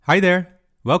Hi there!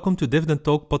 Welcome to Dividend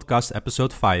Talk Podcast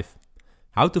Episode 5.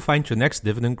 How to find your next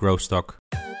dividend growth stock.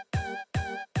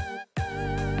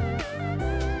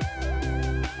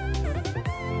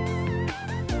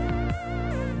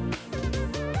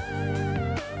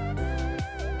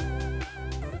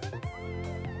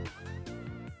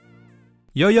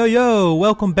 Yo!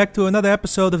 Welcome back to another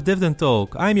episode of Dividend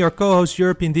Talk. I'm your co-host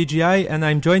European DGI and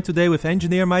I'm joined today with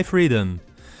engineer My Freedom.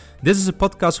 This is a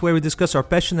podcast where we discuss our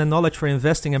passion and knowledge for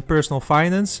investing and personal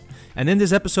finance. And in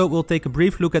this episode, we'll take a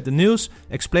brief look at the news,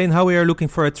 explain how we are looking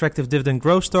for attractive dividend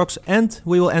growth stocks, and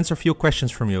we will answer a few questions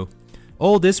from you.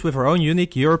 All this with our own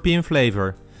unique European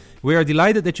flavor. We are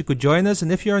delighted that you could join us,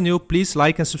 and if you are new, please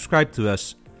like and subscribe to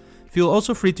us. Feel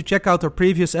also free to check out our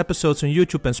previous episodes on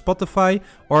YouTube and Spotify,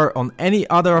 or on any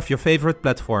other of your favorite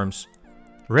platforms.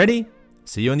 Ready?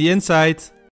 See you on the inside!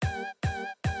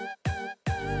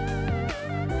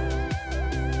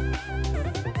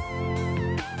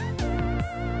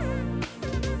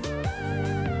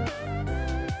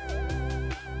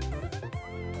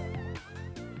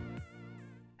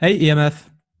 Hey EMF,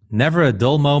 never a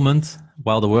dull moment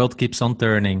while the world keeps on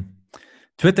turning.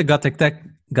 Twitter got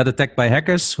attacked by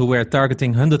hackers who were targeting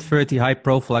 130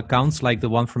 high-profile accounts like the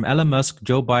one from Elon Musk,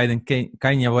 Joe Biden,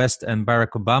 Kanye West and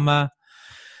Barack Obama.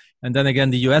 And then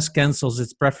again, the US cancels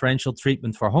its preferential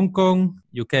treatment for Hong Kong.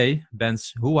 UK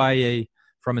bans Huawei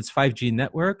from its 5G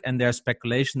network, and there's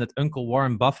speculation that Uncle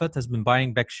Warren Buffett has been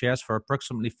buying back shares for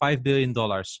approximately $5 billion.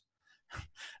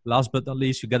 Last but not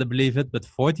least, you gotta believe it, but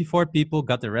 44 people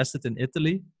got arrested in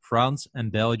Italy, France,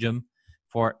 and Belgium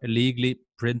for illegally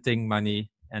printing money,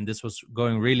 and this was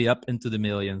going really up into the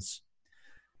millions.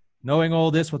 Knowing all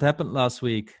this, what happened last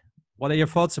week? What are your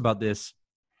thoughts about this?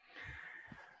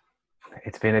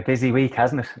 It's been a busy week,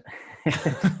 hasn't it?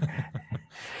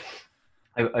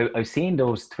 I've seen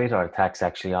those Twitter attacks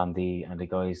actually on the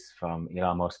guys from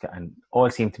Elon Musk, and all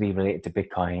seem to be related to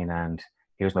Bitcoin and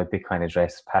here's my Bitcoin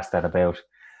address, pass that about.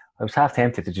 I was half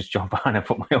tempted to just jump on and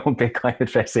put my own Bitcoin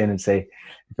address in and say,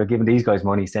 if you're giving these guys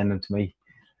money, send them to me.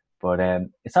 But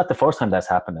it's not the first time that's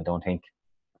happened, I don't think.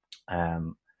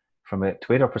 From a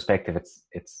Twitter perspective,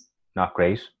 it's not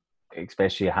great,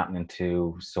 especially happening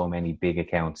to so many big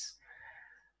accounts.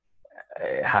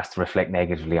 It has to reflect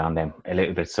negatively on them a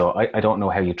little bit. So I don't know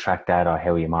how you track that or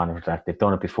how you monitor that. They've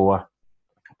done it before,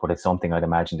 but it's something I'd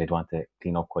imagine they'd want to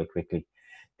clean up quite quickly.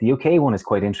 The UK one is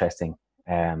quite interesting,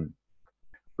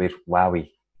 with Huawei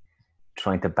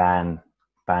trying to ban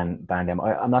them.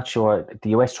 I'm not sure. The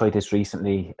US tried this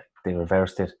recently. They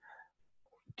reversed it.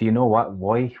 Do you know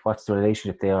why? What's the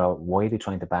relationship there? Or why are they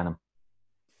trying to ban them?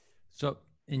 So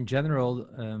in general,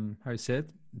 how you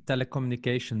said,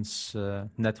 telecommunications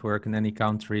network in any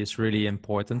country is really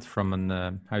important from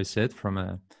from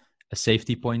a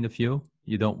safety point of view.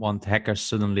 You don't want hackers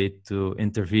suddenly to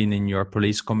intervene in your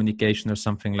police communication or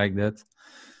something like that.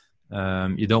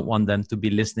 You don't want them to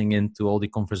be listening into all the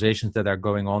conversations that are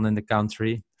going on in the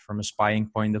country from a spying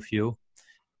point of view.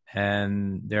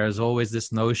 And there's always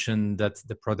this notion that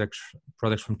the products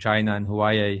from China and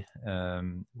Huawei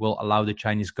will allow the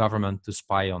Chinese government to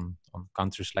spy on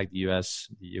countries like the US,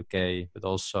 the UK, but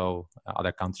also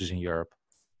other countries in Europe.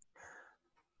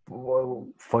 Well,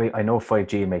 I know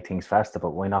 5G make things faster,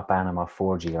 but why not ban them off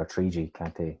 4G or 3G?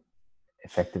 Can't they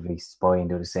effectively spy and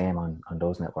do the same on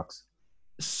those networks?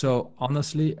 So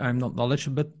honestly, I'm not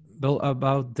knowledgeable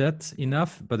about that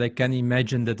enough, but I can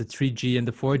imagine that the 3G and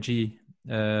the 4G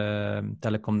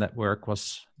telecom network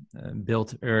was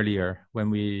built earlier when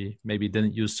we maybe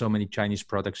didn't use so many Chinese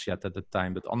products yet at the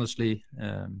time. But honestly,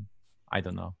 I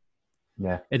don't know.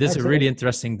 Yeah, it is a really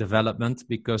interesting development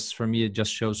because for me, it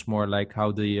just shows more like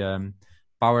how the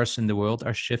powers in the world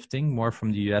are shifting more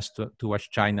from the US towards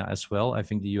China as well. I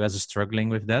think the US is struggling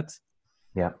with that.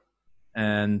 Yeah.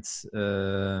 And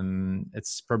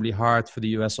it's probably hard for the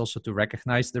US also to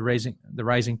recognize the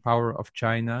rising power of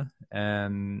China.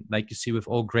 And like you see with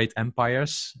all great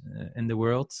empires in the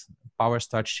world, power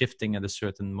starts shifting at a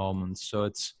certain moment. So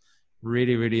it's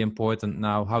really, really important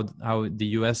now how the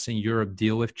US and Europe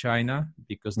deal with China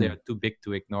because they are too big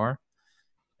to ignore.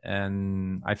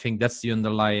 And I think that's the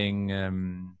underlying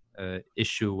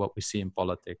issue, what we see in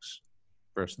politics,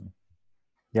 personally.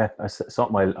 Yeah,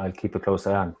 something I'll keep a close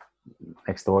eye on.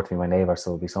 Next door to me, my neighbour,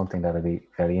 so it'll be something that I'd be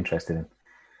very interested in.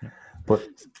 Yeah. But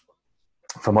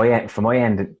from my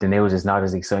end, the news is not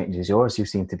as exciting as yours. You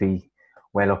seem to be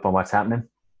well up on what's happening.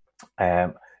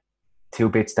 Two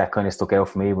bits that kind of stuck out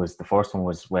for me was the first one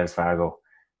was Wells Fargo.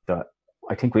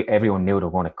 I think everyone knew they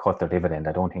were going to cut their dividend.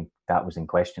 I don't think that was in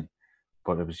question,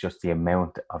 but it was just the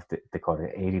amount of the cut,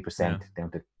 80%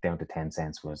 down to 10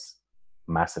 cents was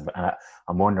massive. And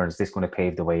I'm wondering, is this going to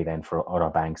pave the way then for other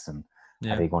banks, and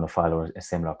are they going to follow a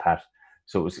similar path?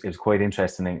 So it was quite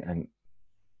interesting, and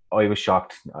I was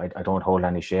shocked. I don't hold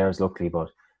any shares, luckily, but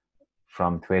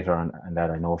from Twitter and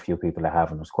that, I know a few people that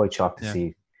have, and I was quite shocked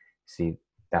to see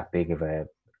that big of a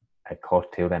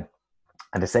cut to them.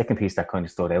 And the second piece that kind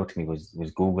of stood out to me was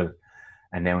Google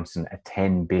announcing a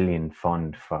 10 billion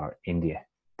fund for India,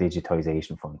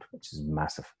 digitization fund, which is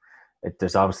massive.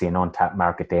 There's obviously an untapped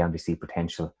market there, and they see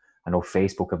potential. I know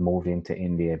Facebook have moved into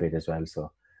India a bit as well,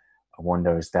 so I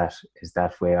wonder, is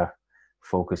that where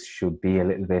focus should be a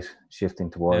little bit shifting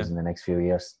towards in the next few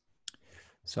years?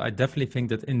 So I definitely think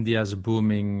that India is a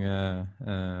booming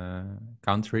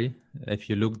country. If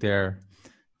you look there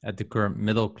at the current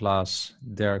middle class,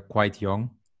 they're quite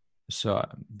young. So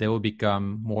they will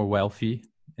become more wealthy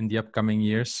in the upcoming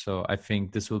years. So I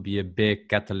think this will be a big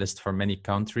catalyst for many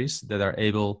countries that are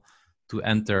able to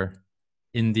enter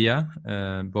India,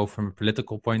 both from a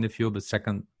political point of view, but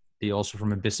secondly also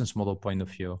from a business model point of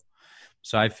view.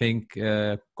 So I think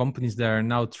companies that are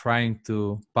now trying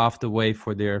to pave the way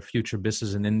for their future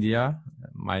business in India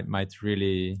might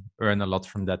really earn a lot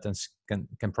from that, and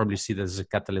can probably see that as a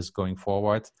catalyst going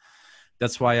forward.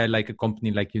 That's why I like a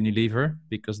company like Unilever,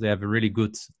 because they have a really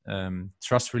good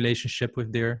trust relationship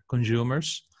with their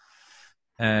consumers.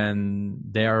 And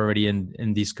they are already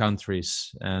in these countries,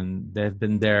 and they've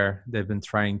been there. They've been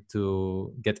trying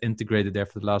to get integrated there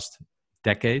for the last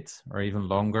decade or even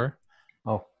longer.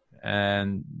 Oh.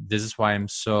 And this is why I'm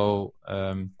so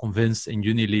convinced in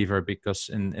Unilever, because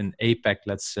in APAC,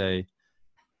 let's say,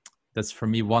 that's for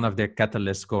me one of their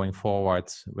catalysts going forward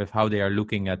with how they are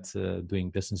looking at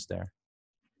doing business there.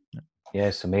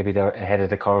 Yeah, so maybe they're ahead of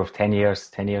the curve. 10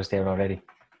 years there already.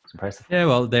 It's impressive. Yeah,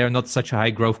 well, they are not such a high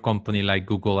growth company like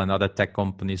Google and other tech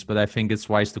companies, but I think it's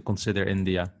wise to consider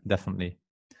India, definitely.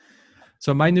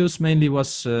 So my news mainly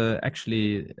was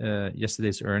actually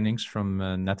yesterday's earnings from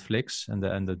Netflix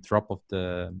and the drop of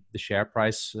the share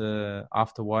price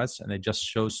afterwards. And it just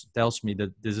tells me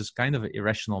that this is kind of an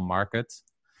irrational market.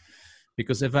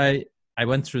 Because if I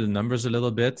went through the numbers a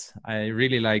little bit, I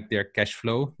really like their cash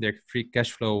flow. Their free cash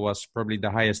flow was probably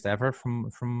the highest ever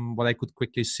from what I could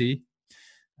quickly see.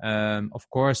 Of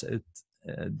course,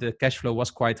 the cash flow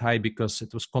was quite high because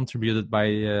it was contributed by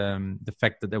the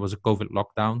fact that there was a COVID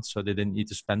lockdown, so they didn't need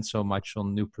to spend so much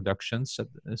on new productions.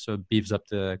 So it beefs up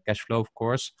the cash flow, of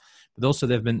course. But also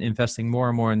they've been investing more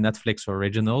and more in Netflix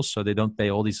originals, so they don't pay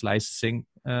all these licensing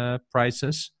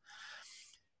prices.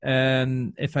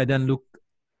 And if I then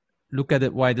look at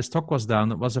it, why the stock was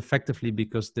down, it was effectively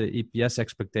because the EPS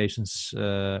expectations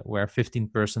were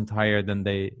 15% higher than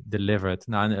they delivered.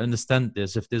 Now, I understand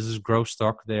this. If this is growth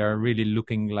stock, they are really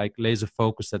looking like laser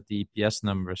focused at the EPS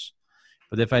numbers.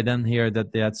 But if I then hear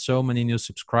that they had so many new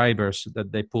subscribers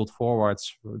that they pulled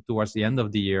forwards towards the end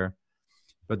of the year,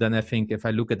 but then I think if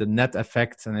I look at the net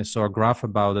effect, and I saw a graph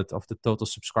about it of the total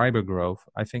subscriber growth,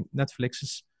 I think Netflix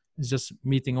is just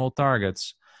meeting all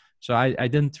targets. So I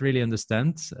didn't really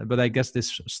understand, but I guess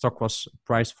this stock was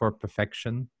priced for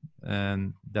perfection,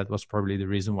 and that was probably the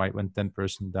reason why it went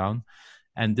 10% down.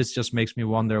 And this just makes me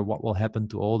wonder what will happen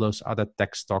to all those other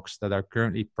tech stocks that are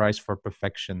currently priced for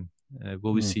perfection.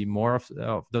 Will we see more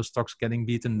of those stocks getting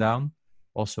beaten down?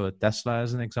 Also a Tesla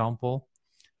as an example.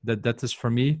 That is for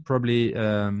me probably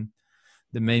the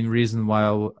main reason why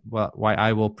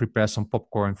I will prepare some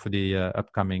popcorn for the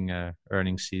upcoming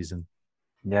earnings season.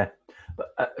 Yeah.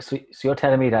 So you're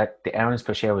telling me that the earnings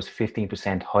per share was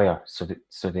 15% higher.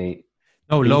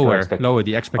 Lower.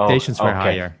 The expectations were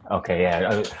higher. Okay,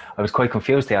 yeah. I was quite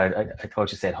confused there. I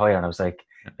thought you said higher, and I was like,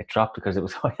 it dropped because it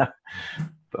was higher.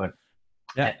 But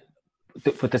yeah.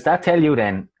 But does that tell you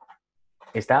then?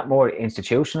 Is that more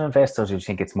institutional investors, or do you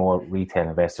think it's more retail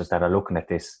investors that are looking at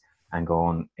this and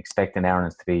going, expecting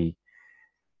earnings to be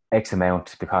X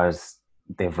amount because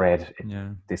they've read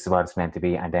this is what it's meant to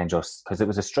be, and then just because it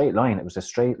was a straight line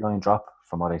drop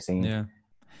from what I've seen. Yeah,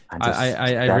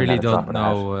 I really don't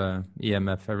know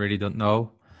EMF. I really don't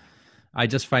know. I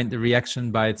just find the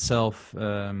reaction by itself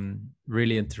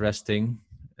really interesting,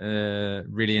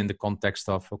 really in the context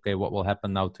of what will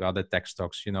happen now to other tech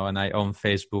stocks, and I own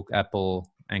Facebook, Apple,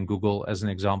 and Google as an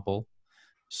example.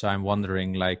 So I'm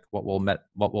wondering what will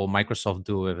Microsoft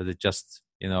do if it just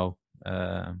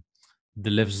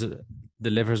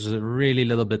delivers a really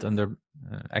little bit under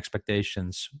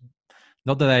expectations.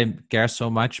 Not that I care so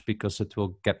much because it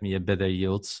will get me a better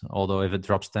yield. Although if it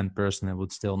drops 10%, I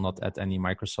would still not add any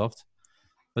Microsoft.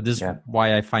 But this is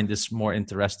why I find this more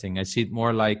interesting. I see it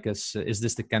more like is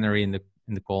this the canary in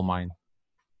the coal mine?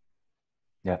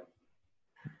 Yeah.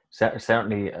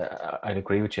 Certainly, I'd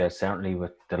agree with you. Certainly,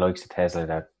 with the likes of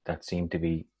Tesla, that seem to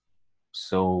be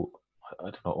so,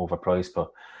 I don't know, overpriced,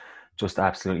 but just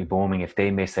absolutely booming. If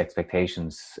they miss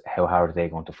expectations, how hard are they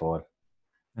going to fall?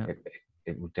 Yeah.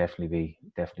 It would definitely be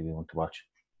one to watch.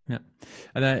 Yeah,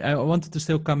 and I wanted to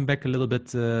still come back a little bit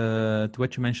to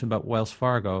what you mentioned about Wells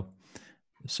Fargo.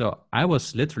 So I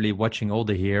was literally watching all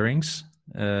the hearings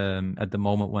at the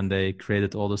moment when they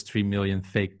created all those 3 million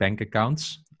fake bank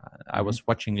accounts. I was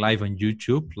watching live on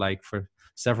YouTube, like for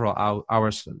several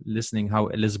hours, listening how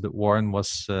Elizabeth Warren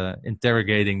was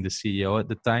interrogating the CEO at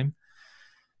the time.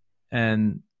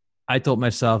 And I told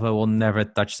myself I will never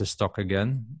touch the stock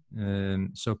again.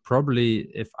 So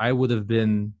probably if I would have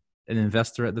been an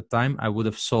investor at the time, I would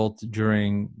have sold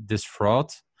during this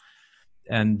fraud.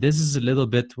 And this is a little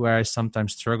bit where I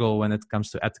sometimes struggle when it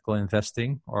comes to ethical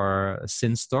investing or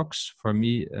sin stocks. For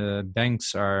me,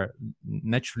 banks are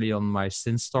naturally on my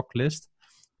sin stock list,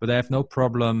 but I have no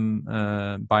problem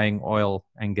buying oil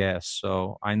and gas.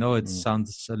 So I know it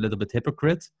sounds a little bit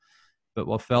hypocrite, but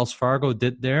what Wells Fargo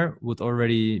did there would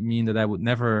already mean that I would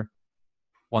never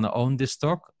want to own this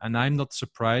stock. And I'm not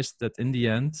surprised that in the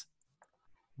end,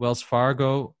 Wells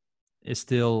Fargo is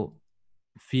still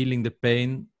feeling the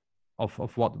pain of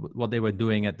what they were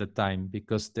doing at the time,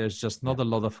 because there's just not a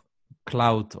lot of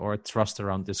clout or trust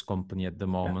around this company at the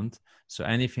moment. So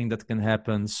anything that can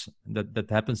happen that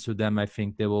happens to them, I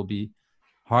think they will be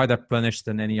harder punished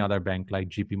than any other bank like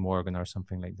JP Morgan or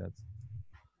something like that.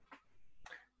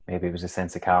 Maybe it was a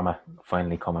sense of karma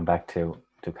finally coming back to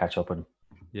catch up with them.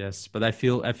 Yes, but I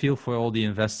feel for all the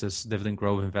investors, Dividend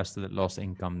Grove investors that lost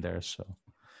income there. So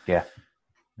yeah,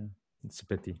 it's a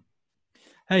pity.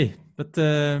 Hey, but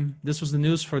this was the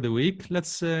news for the week.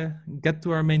 Let's get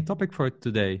to our main topic for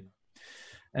today.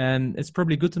 And it's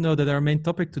probably good to know that our main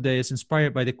topic today is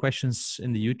inspired by the questions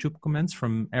in the YouTube comments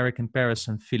from Eric in Paris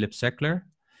and Philip Seckler.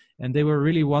 And they were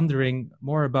really wondering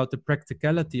more about the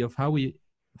practicality of how we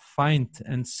find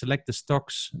and select the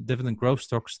stocks, dividend growth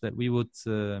stocks that we would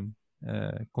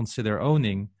consider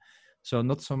owning. So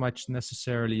not so much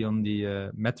necessarily on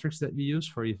the metrics that we use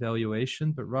for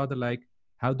evaluation, but rather like,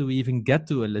 how do we even get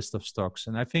to a list of stocks?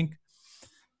 And I think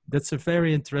that's a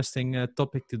very interesting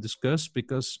topic to discuss,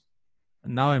 because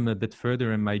now I'm a bit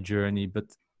further in my journey. But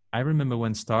I remember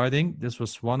when starting, this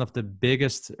was one of the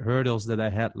biggest hurdles that I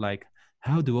had. Like,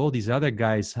 how do all these other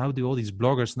guys, how do all these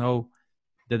bloggers know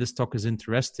that the stock is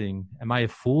interesting? Am I a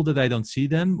fool that I don't see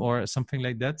them or something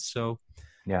like that? So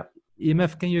yeah.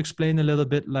 EMF, can you explain a little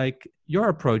bit like your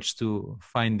approach to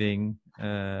finding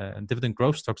dividend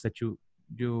growth stocks that you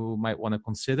might want to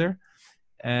consider,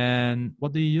 and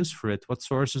what do you use for it? What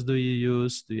sources do you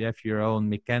use? Do you have your own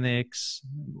mechanics?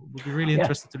 Would be really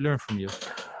interested to learn from you.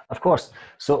 Of course.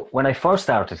 So when I first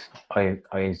started,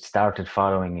 I started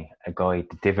following a guy,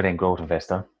 the Dividend Growth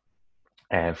Investor,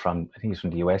 from, I think he's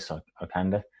from the US or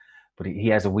Canada, but he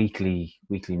has a weekly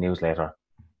newsletter,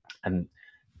 and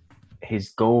his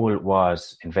goal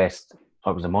was invest.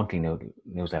 It was a monthly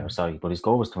newsletter, sorry, but his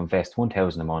goal was to invest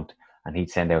 1,000 a month, and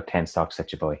he'd send out 10 stocks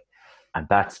that you buy. And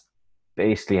that's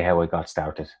basically how I got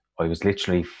started. I was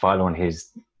literally following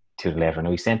his to the letter. Now,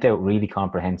 he sent out really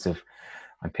comprehensive.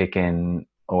 I'm picking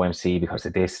OMC because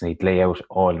of this, and he'd lay out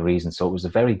all the reasons. So it was a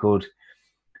very good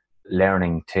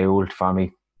learning tool for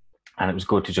me. And it was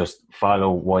good to just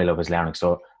follow while I was learning.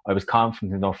 So I was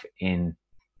confident enough in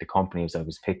the companies I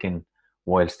was picking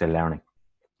while still learning.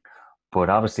 But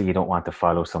obviously, you don't want to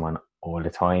follow someone all the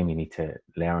time. You need to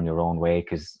learn your own way,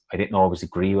 because I didn't always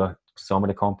agree with some of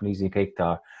the companies he picked,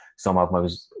 or some of them I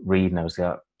was reading. I was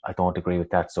like, I don't agree with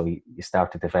that. So you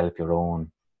start to develop your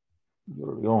own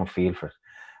feel for it.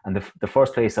 And the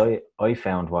first place I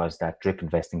found was that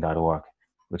dripinvesting.org,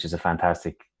 which is a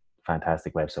fantastic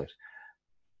website.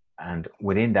 And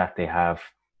within that, they have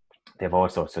all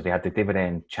sorts. So they have the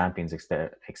Dividend Champions Excel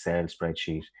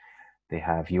spreadsheet. They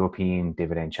have European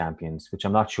Dividend Champions, which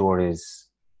I'm not sure is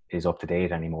up to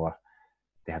date anymore.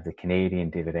 They have the Canadian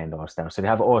Dividend All-Star. So they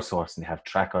have all sorts, and they have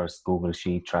trackers, Google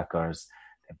Sheet trackers,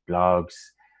 they have blogs,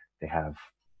 they have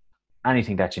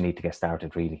anything that you need to get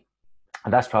started, really.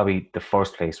 And that's probably the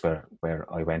first place where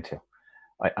I went to.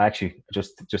 I actually,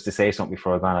 just to say something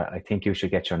before I go on, I think you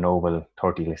should get your Noble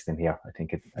 30 list in here. I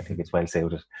think it's well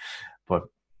suited, but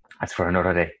that's for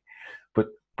another day. But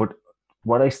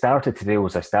what I started to do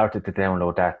was I started to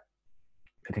download that,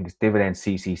 I think it's Dividend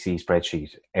CCC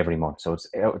spreadsheet every month. So it's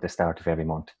out at the start of every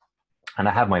month. And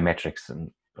I have my metrics,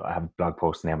 and I have a blog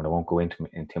post in there, but I won't go into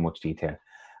too much detail.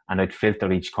 And I'd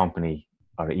filter each company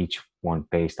or each one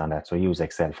based on that. So I use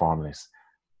Excel formulas,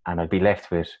 and I'd be left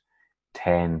with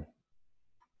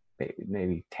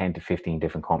maybe 10 to 15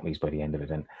 different companies by the end of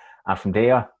it. And from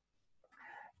there,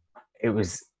 it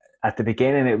was at the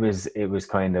beginning. It was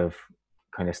kind of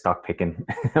stock picking,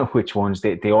 which ones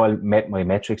they all met my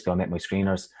metrics, they all met my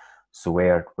screeners. So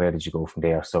where did you go from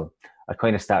there? So I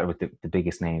kind of started with the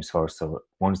biggest names first. So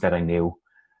ones that I knew,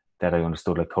 that I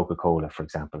understood, like Coca-Cola, for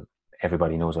example.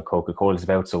 Everybody knows what Coca-Cola is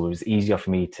about, so it was easier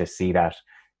for me to see that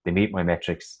they meet my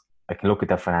metrics. I can look at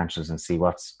their financials and see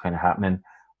what's kind of happening.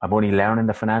 I'm only learning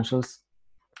the financials.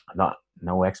 I'm not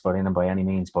no expert in them by any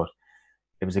means, but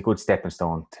it was a good stepping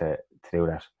stone to do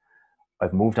that.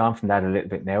 I've moved on from that a little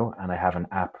bit now, and I have an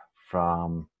app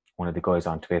from one of the guys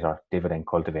on Twitter, Dividend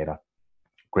Cultivator.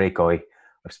 Great guy.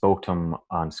 I've spoke to him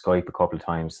on Skype a couple of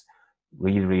times.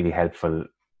 Really, really helpful.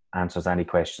 Answers any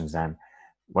questions. And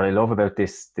what I love about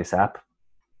this app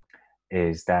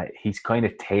is that he's kind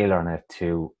of tailoring it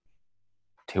to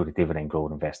the dividend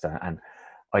growth investor. And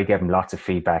I gave him lots of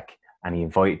feedback, and he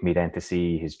invited me then to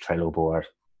see his Trello board.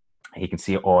 He can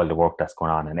see all the work that's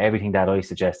going on, and everything that I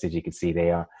suggested you can see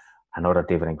there, and other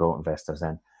dividend growth investors.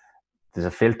 And there's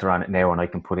a filter on it now, and I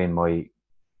can put in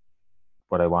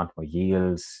what I want, my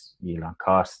yields, yield on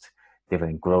cost,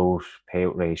 dividend growth,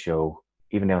 payout ratio,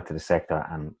 even down to the sector,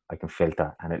 and I can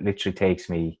filter. And it literally takes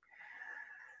me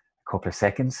a couple of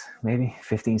seconds, maybe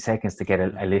 15 seconds to get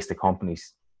a list of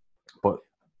companies. But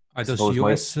are those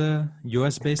US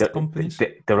based companies?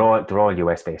 They're all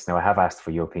US based. Now I have asked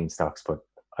for European stocks, but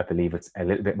I believe it's a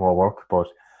little bit more work. But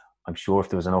I'm sure if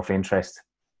there was enough interest,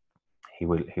 he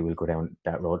will go down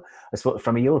that road. I suppose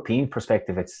from a European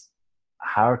perspective, it's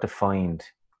hard to find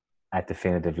a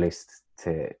definitive list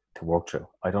to work through.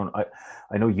 I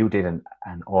know you did an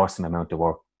awesome amount of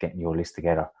work getting your list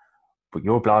together, but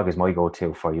your blog is my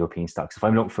go-to for European stocks. If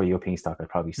I'm looking for a European stock, I'd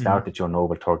probably start at your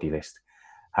Noble 30 list,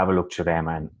 have a look through them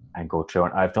and go through.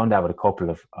 And I've done that with a couple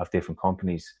of different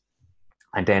companies,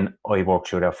 and then I work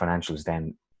through their financials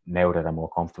then, now that I'm more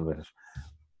comfortable with it.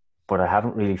 But I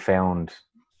haven't really found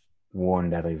one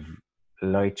that I've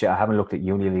liked yet. I haven't looked at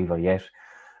Unilever yet,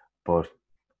 but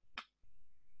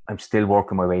I'm still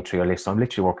working my way through your list. So I'm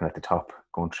literally working at the top,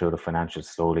 going through the financials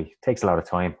slowly. It takes a lot of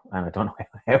time, and I don't know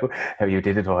how you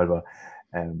did it all,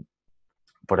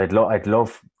 but I'd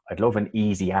love an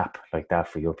easy app like that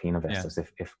for European investors.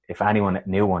 Yeah. If anyone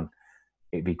knew one,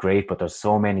 it'd be great. But there's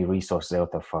so many resources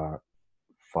out there for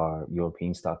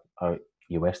European stock or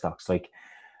US stocks. Like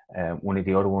one of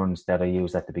the other ones that I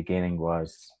used at the beginning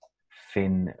was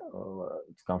Finviz.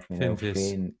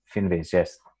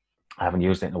 Yes, I haven't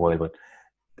used it in a while, but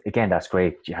again, that's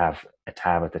great. You have a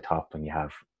tab at the top, and you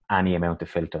have any amount of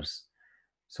filters,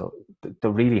 so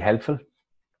they're really helpful.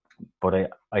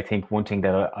 But I think one thing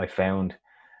that I found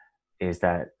is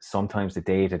that sometimes the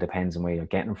data depends on where you're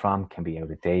getting them from, can be out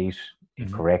of date,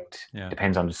 incorrect.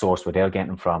 Depends on the source where they're getting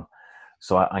them from.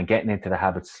 So I'm getting into the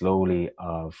habit slowly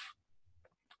of,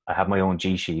 I have my own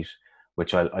G sheet,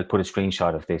 which I'll put a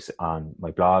screenshot of this on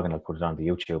my blog, and I'll put it on the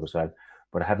YouTube as well.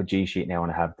 But I have a G sheet now,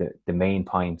 and I have the main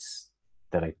points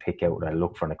that I pick out, that I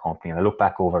look for in a company. And I look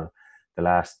back over the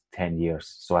last 10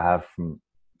 years. So I have from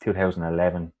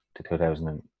 2011 to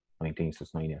 2019, so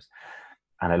it's 9 years.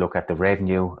 And I look at the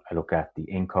revenue, I look at the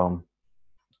income,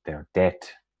 their debt,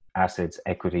 assets,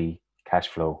 equity, cash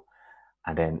flow,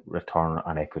 and then return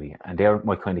on equity. And they're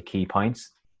my kind of key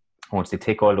points. Once they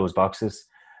tick all those boxes,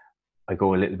 I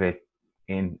go a little bit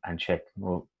in and check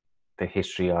the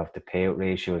history of the payout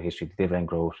ratio, history of the dividend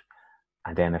growth.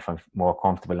 And then if I'm more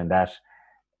comfortable in that,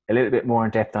 a little bit more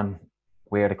in depth on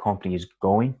where the company is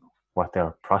going, what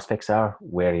their prospects are,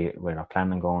 where they're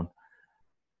planning on going.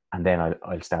 And then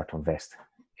I'll start to invest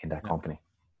in that company.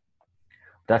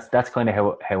 That's kind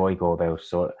of how I go about.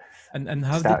 So, and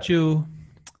how did you?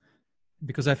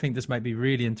 Because I think this might be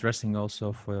really interesting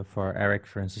also for Eric,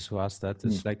 for instance, who asked that.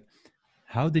 It's like,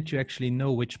 how did you actually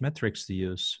know which metrics to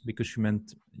use? Because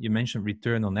you mentioned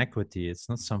return on equity. It's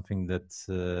not something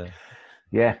that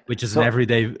which is an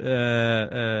everyday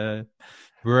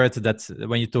word that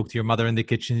when you talk to your mother in the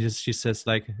kitchen, she says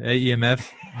like, hey, EMF,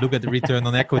 look at the return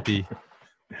on equity.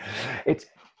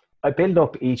 I build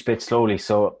up each bit slowly.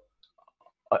 So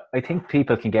I think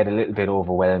people can get a little bit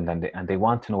overwhelmed, and they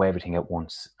want to know everything at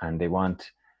once, and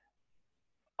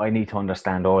I need to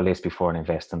understand all this before I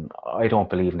invest. And I don't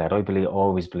believe in that. I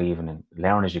always believe in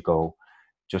learn as you go.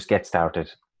 Just get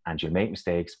started, and you'll make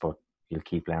mistakes, but you'll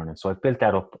keep learning. So I've built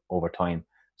that up over time.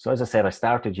 So as I said, I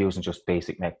started using just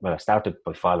basic. I started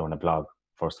by following a blog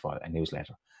first of all, a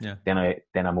newsletter. Yeah. Then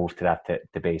I moved to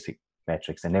the basic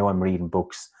metrics, and now I'm reading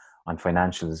books on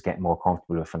financials, getting more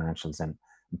comfortable with financials, and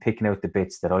picking out the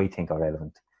bits that I think are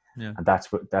relevant. Yeah. And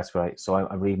that's right. So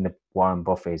I'm reading Warren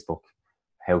Buffett's book,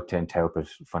 How to Interpret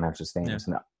Financial Statements,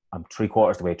 and I'm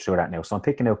 3/4 the way through that now. So I'm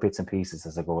picking out bits and pieces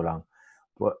as I go along.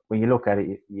 But when you look at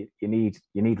it, you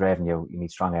need revenue, you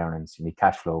need strong earnings, you need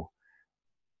cash flow,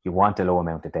 you want a low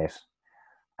amount of debt,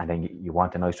 and then you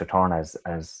want a nice return as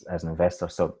an investor.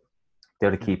 So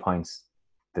they're the key points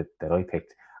that I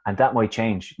picked. And that might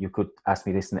change. You could ask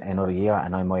me this in another year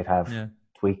and I might have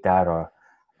tweaked that or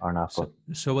not.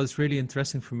 So what's really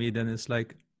interesting for me then is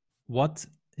like, what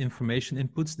information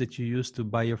inputs did you use to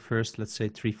buy your first, let's say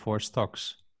 3-4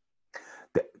 stocks?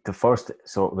 The first,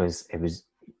 so it was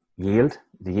yield.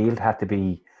 The yield had to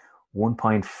be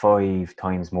 1.5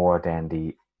 times more than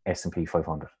the S&P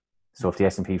 500. So if the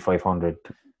S&P 500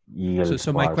 yield.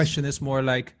 So my question is more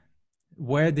like,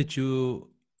 where did you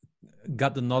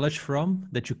got the knowledge from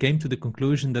that you came to the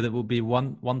conclusion that it will be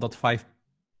 1.5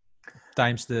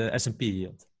 times the S&P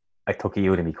yield? I took a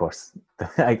Udemy course.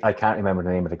 I can't remember the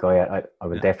name of the guy. I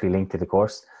will definitely link to the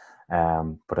course.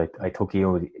 But I took a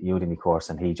Udemy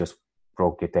course and he just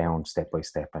broke it down step by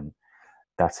step. And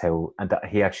that's how,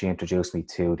 he actually introduced me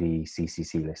to the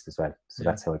CCC list as well. So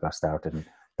that's how I got started. And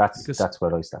that's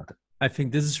where I started. I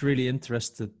think this is really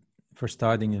interesting for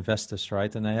starting investors,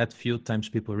 right? And I had few times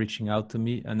people reaching out to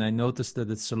me, and I noticed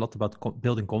that it's a lot about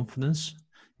building confidence.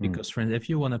 Because, friend, if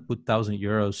you want to put 1,000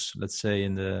 euros, let's say,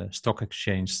 in the stock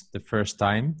exchange the first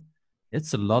time,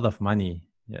 it's a lot of money.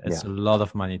 It's a lot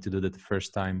of money to do that the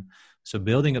first time. So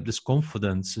building up this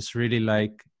confidence is really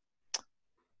like,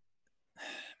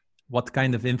 what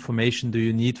kind of information do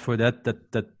you need for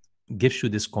that gives you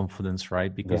this confidence,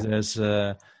 right? Because there's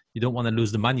you don't want to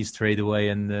lose the money straight away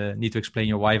and need to explain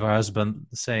your wife or husband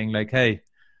saying like, hey,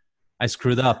 I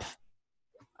screwed up.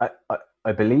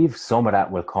 I believe some of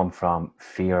that will come from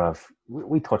fear of,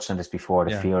 we touched on this before,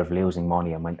 the fear of losing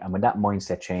money. And when that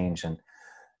mindset change, and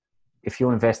if you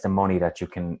invest in money that you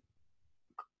can,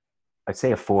 I'd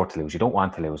say afford to lose, you don't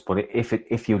want to lose, but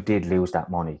if you did lose that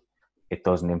money, it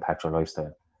doesn't impact your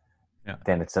lifestyle.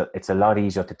 Then it's a lot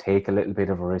easier to take a little bit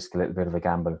of a risk, a little bit of a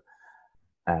gamble.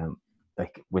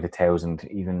 Like with 1,000,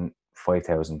 even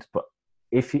 5,000. But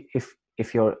if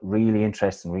you're really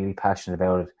interested and really passionate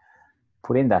about it,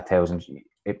 put in that 1,000.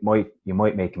 You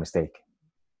might make a mistake,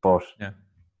 but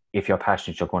if you're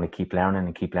passionate, you're going to keep learning,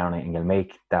 and you'll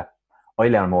make that. I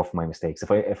learn more from my mistakes.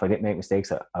 If I didn't make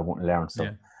mistakes, I wouldn't learn. So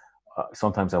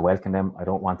sometimes I welcome them. I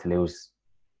don't want to lose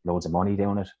loads of money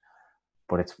doing it,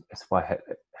 but it's what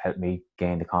helped me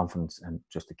gain the confidence and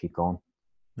just to keep going.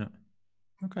 Yeah.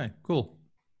 Okay. Cool.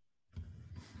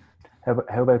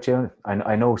 How about you?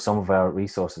 I know some of our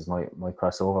resources might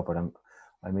cross over, but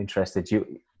I'm interested.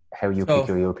 How you pick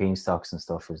your European stocks and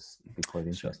stuff is be quite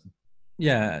interesting.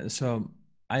 So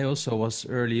I also was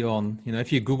early on.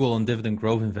 If you Google on dividend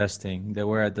growth investing, there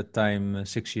were at the time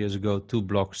 6 years ago 2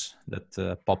 blogs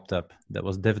that popped up. That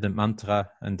was Dividend Mantra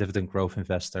and Dividend Growth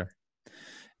Investor.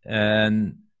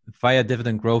 And via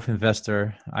Dividend Growth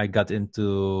Investor, I got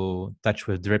into touch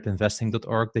with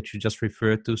dripinvesting.org that you just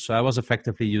referred to. So I was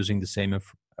effectively using the same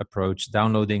approach,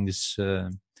 downloading this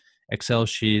Excel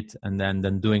sheet and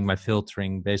then doing my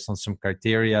filtering based on some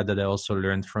criteria that I also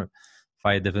learned from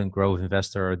via Dividend Growth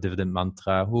Investor or Dividend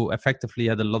Mantra, who effectively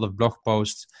had a lot of blog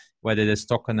posts where they did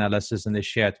stock analysis and they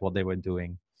shared what they were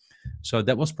doing. So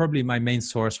that was probably my main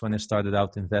source when I started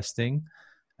out investing.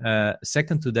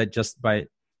 Second to that, just by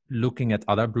looking at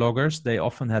other bloggers, they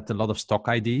often had a lot of stock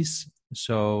IDs.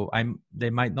 So they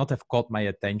might not have caught my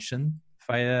attention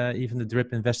via even the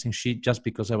drip investing sheet just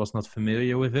because I was not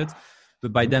familiar with it.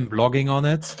 But by them blogging on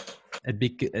it,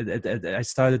 I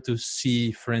started to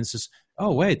see, for instance,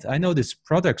 oh, wait, I know these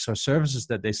products or services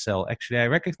that they sell. Actually, I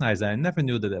recognize that. I never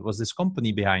knew that there was this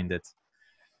company behind it.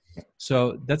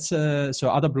 So that's so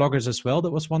other bloggers as well.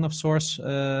 That was one of source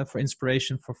for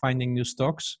inspiration for finding new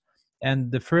stocks.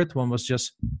 And the third one was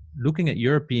just looking at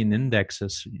European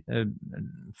indexes.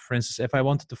 For instance, if I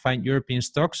wanted to find European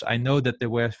stocks, I know that there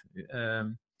were,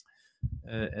 I'm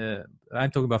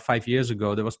talking about 5 years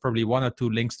ago, there was probably 1 or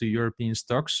 2 links to European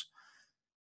stocks.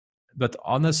 But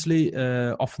honestly,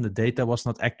 often the data was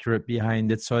not accurate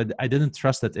behind it. So I didn't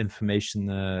trust that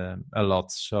information a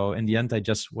lot. So in the end, I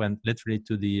just went literally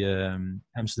to the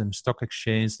Amsterdam Stock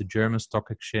Exchange, the German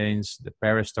Stock Exchange, the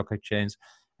Paris Stock Exchange,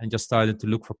 and just started to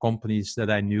look for companies that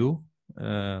I knew,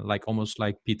 almost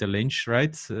like Peter Lynch,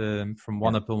 right, from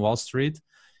One Up on Wall Street.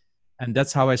 And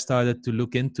that's how I started to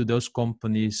look into those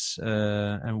companies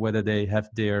and whether they have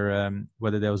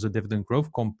whether there was a dividend growth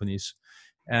companies.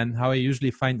 And how I usually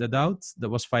find that out, that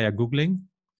was via Googling.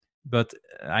 But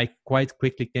I quite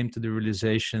quickly came to the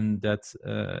realization that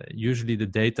usually the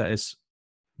data is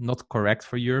not correct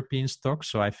for European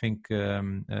stocks. So I think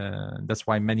that's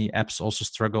why many apps also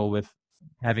struggle with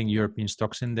having European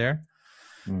stocks in there.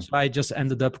 So I just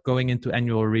ended up going into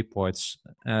annual reports.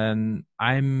 And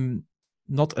I'm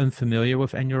not unfamiliar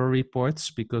with annual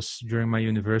reports because during my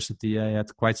university I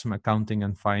had quite some accounting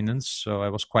and finance, so I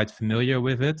was quite familiar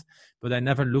with it, but I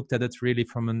never looked at it really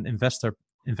from an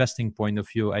investing point of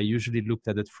view. I usually looked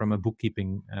at it from a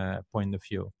bookkeeping point of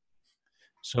view.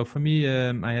 So for me,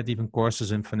 I had even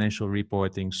courses in financial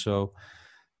reporting, so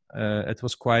it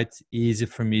was quite easy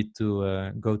for me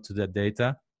to go to that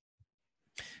data.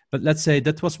 But let's say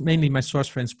that was mainly my source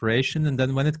for inspiration. And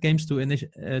then when it came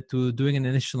to doing an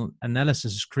initial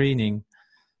analysis screening,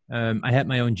 I had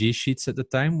my own G Sheets at the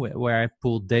time where I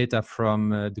pulled data from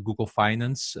the Google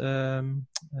Finance,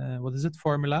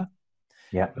 formula.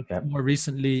 Yeah. But more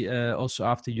recently, also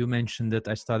after you mentioned it,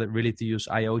 I started really to use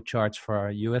IO charts for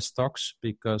US stocks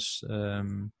because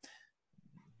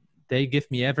they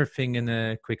give me everything in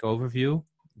a quick overview.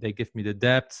 They give me the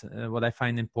depth, what I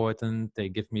find important. They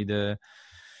give me the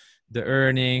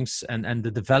earnings and the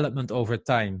development over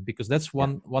time, because that's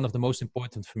one of the most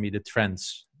important for me, the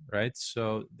trends, right?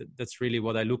 So that's really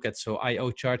what I look at. So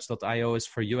iocharts.io is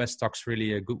for US stocks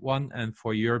really a good one, and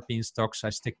for European stocks I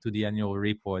stick to the annual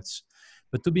reports.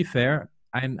 But to be fair,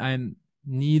 I'm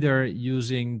neither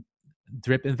using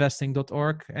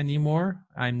dripinvesting.org anymore.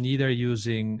 I'm neither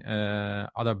using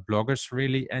other bloggers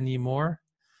really anymore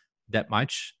that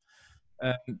much.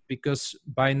 Because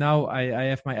by now I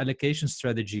have my allocation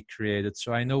strategy created,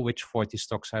 so I know which 40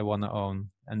 stocks I want to own,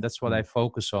 and that's what I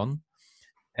focus on.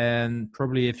 And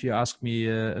probably if you ask me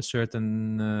a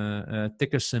certain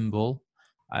ticker symbol,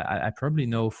 I probably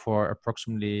know for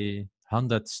approximately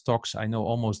 100 stocks, I know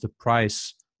almost the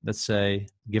price. Let's say,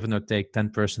 given or take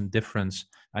 10% difference,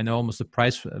 I know almost the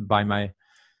price by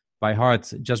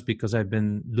heart, just because I've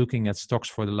been looking at stocks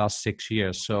for the last 6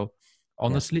 years. So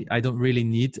honestly, I don't really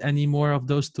need any more of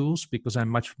those tools because I'm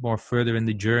much more further in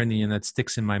the journey and it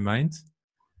sticks in my mind.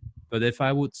 But if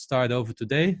I would start over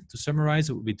today, to summarize,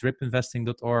 it would be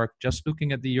dripinvesting.org, just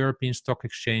looking at the European stock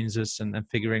exchanges and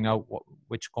figuring out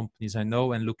which companies I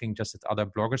know, and looking just at other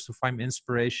bloggers to find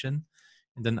inspiration.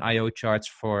 And then IO charts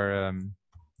for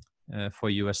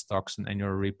US stocks and annual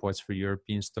reports for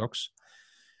European stocks.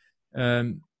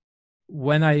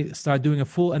 When I start doing a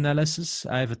full analysis,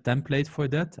 I have a template for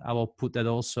that. I will put that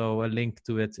also, a link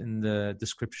to it, in the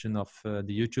description of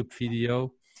the YouTube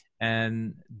video.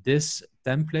 And this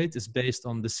template is based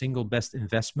on The Single Best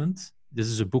Investment. This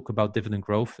is a book about dividend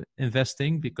growth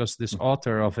investing, because this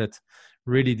author of it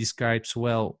really describes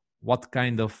well what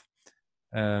kind of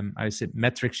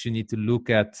metrics you need to look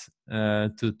at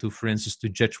to, for instance, to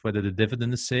judge whether the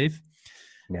dividend is safe.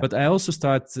 Yeah. But I also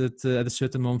started at a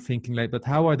certain moment thinking but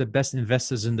how are the best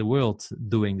investors in the world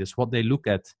doing this? What they look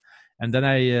at? And then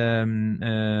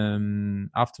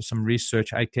after some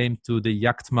research, I came to the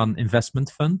Yachtman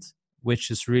Investment Fund,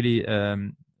 which is really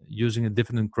using a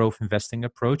dividend growth investing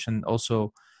approach, and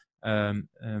also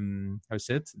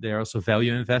they're also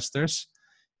value investors.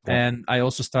 Yeah. And I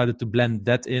also started to blend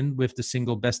that in with the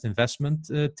single best investment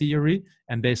theory.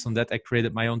 And based on that, I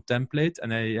created my own template.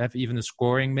 And I have even a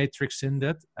scoring matrix in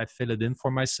that. I fill it in for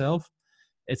myself.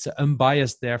 It's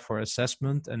unbiased there for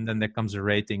assessment. And then there comes a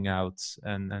rating out.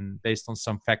 And based on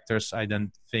some factors, I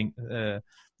then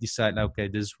decide, okay,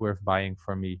 this is worth buying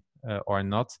for me or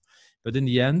not. But in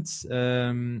the end,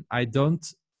 I don't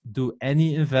do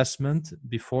any investment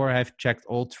before I've checked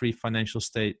all 3 financial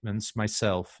statements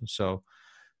myself. So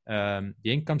the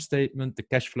income statement, the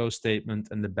cash flow statement,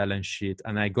 and the balance sheet.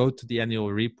 And I go to the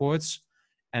annual reports,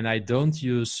 and I don't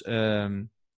use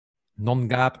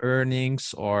non-GAAP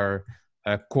earnings or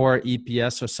core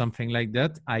EPS or something like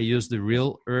that. I use the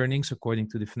real earnings according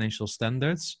to the financial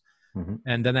standards. Mm-hmm.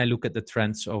 And then I look at the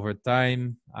trends over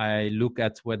time. I look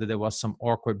at whether there was some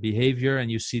awkward behavior,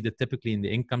 and you see that typically in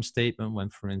the income statement when,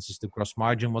 for instance, the gross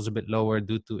margin was a bit lower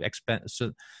due to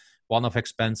one-off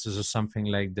expenses or something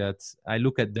like that. I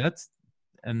look at that,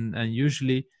 and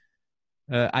usually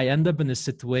I end up in a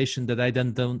situation that I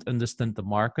then don't understand the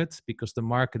market, because the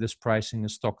market is pricing a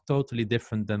stock totally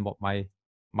different than what my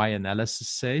analysis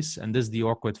says. And this is the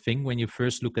awkward thing when you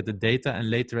first look at the data and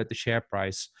later at the share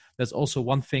price. That's also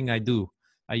one thing I do.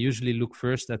 I usually look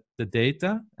first at the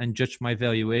data and judge my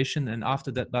valuation, and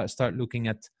after that I start looking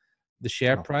at the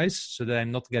share price so that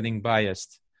I'm not getting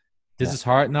biased. This is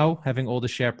hard now, having all the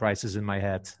share prices in my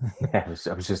head. Yeah,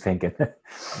 I was just thinking.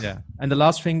 Yeah. And the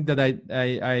last thing that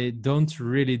I don't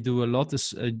really do a lot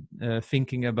is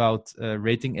thinking about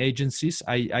rating agencies.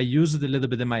 I use it a little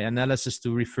bit in my analysis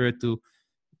to refer to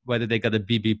whether they got a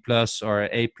BB plus or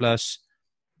A plus,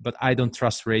 but I don't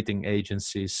trust rating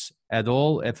agencies at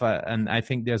all. And I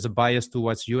think there's a bias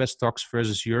towards US stocks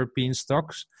versus European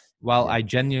stocks. While I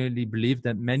genuinely believe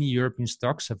that many European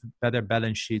stocks have better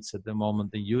balance sheets at the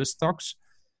moment than US stocks,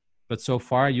 But so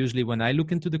far, usually when I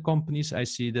look into the companies, I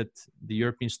see that the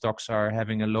European stocks are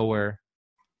having a lower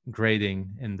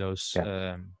grading in those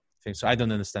things. So I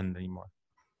don't understand anymore.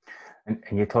 And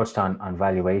you touched on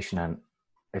valuation, and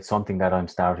it's something that I'm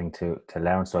starting to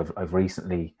learn. So I've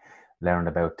recently learned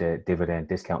about the dividend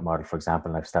discount model, for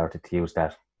example, and I've started to use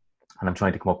that. And I'm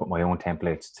trying to come up with my own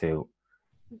templates to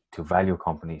value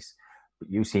companies. But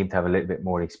you seem to have a little bit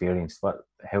more experience.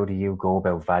 How do you go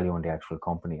about valuing the actual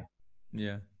company?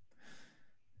 Yeah.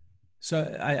 So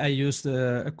I used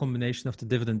a combination of the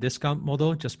dividend discount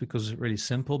model just because it's really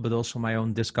simple, but also my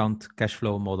own discount cash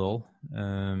flow model.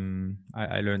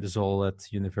 I learned this all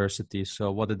at university.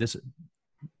 So what a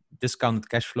discounted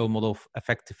cash flow model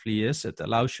effectively is, it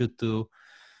allows you to,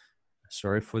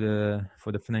 sorry for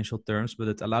the financial terms, but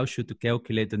it allows you to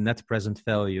calculate the net present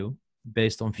value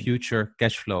based on future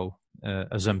cash flow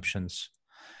assumptions.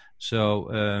 So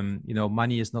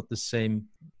money is not the same,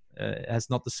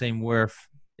 has not the same worth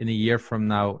in a year from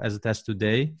now as it has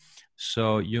today.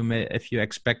 So you may, if you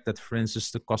expect that, for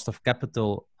instance, the cost of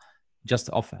capital just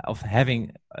of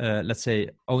having, let's say,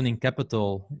 owning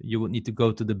capital, you would need to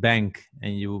go to the bank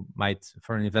and you might,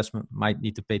 for an investment, might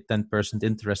need to pay 10%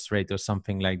 interest rate or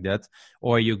something like that.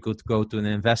 Or you could go to an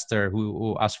investor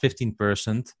who asks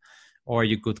 15%, or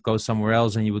you could go somewhere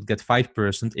else and you would get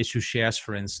 5%, issue shares,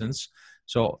 for instance.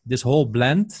 So this whole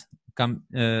blend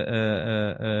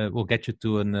will get you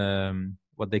to an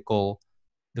what they call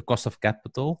the cost of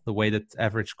capital, the weighted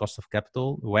average cost of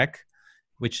capital, WACC,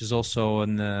 which is also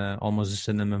an almost a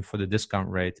synonym for the discount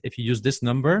rate. If you use this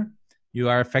number, you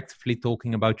are effectively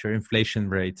talking about your inflation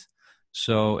rate.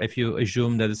 So if you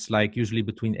assume that it's like usually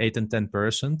between 8 and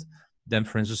 10%, then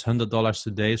for instance, $100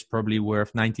 today is probably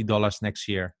worth $90 next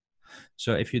year.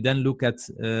 So if you then look at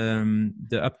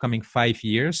the upcoming 5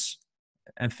 years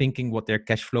and thinking what their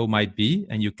cash flow might be,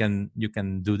 and you can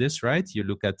do this, right? You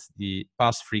look at the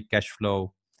past free cash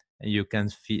flow, and you can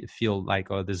feel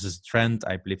like, oh, this is a trend.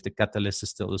 I believe the catalyst is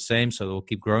still the same, so it will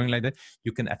keep growing like that.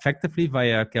 You can effectively,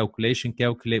 via calculation,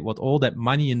 calculate what all that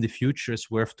money in the future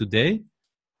is worth today,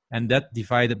 and that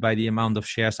divided by the amount of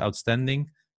shares outstanding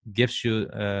gives you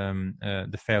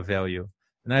the fair value.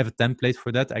 And I have a template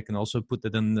for that. I can also put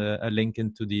that in a link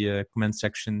into the comment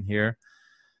section here.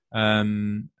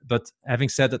 But having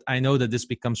said that, I know that this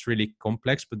becomes really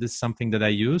complex, but this is something that I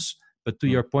use. But to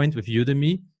your point with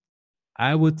Udemy,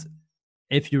 I would,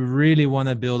 if you really want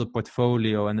to build a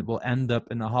portfolio and it will end up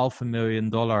in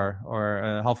 $500,000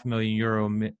 or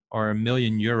 €500,000 or €1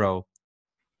 million,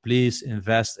 please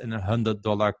invest in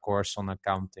 $100 course on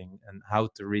accounting and how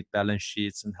to read balance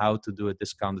sheets and how to do a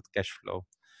discounted cash flow.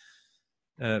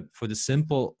 For the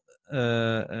simple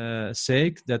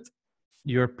sake that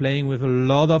you're playing with a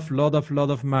lot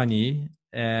of money,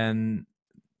 and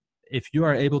if you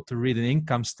are able to read an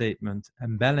income statement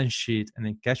and balance sheet and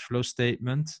a cash flow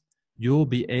statement, you'll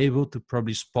be able to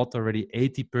probably spot already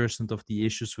 80% of the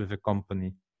issues with a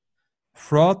company.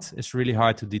 Fraud is really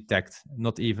hard to detect.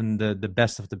 Not even the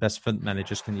best of the best fund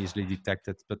managers can easily detect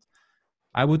it. But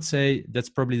I would say that's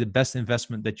probably the best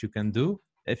investment that you can do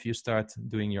if you start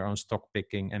doing your own stock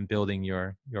picking and building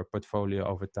your portfolio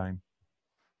over time.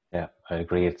 Yeah, I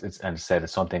agree. It's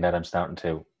something that I'm starting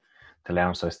to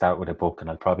learn. So I start with a book, and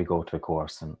I'll probably go to a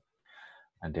course and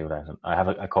do that. And I have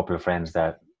a couple of friends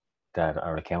that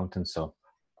are accountants, so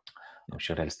I'm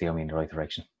sure they'll steer me in the right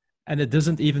direction. And it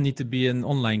doesn't even need to be an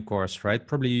online course, right?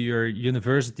 Probably your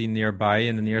university nearby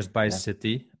in the nearby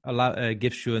city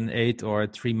gives you an 8 or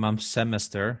 3 month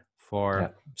semester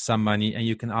for some money, and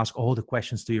you can ask all the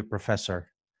questions to your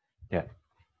professor. Yeah.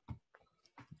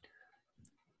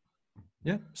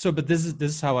 Yeah. So, but this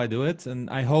is how I do it, and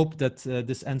I hope that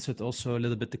this answered also a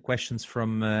little bit the questions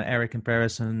from Eric in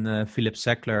Paris and Philip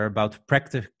Sackler about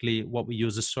practically what we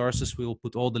use as sources. We will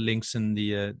put all the links in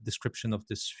the description of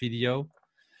this video.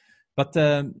 But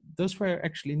those were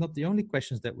actually not the only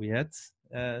questions that we had.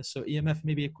 So EMF,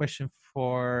 maybe a question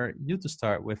for you to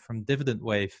start with from Dividend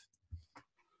Wave.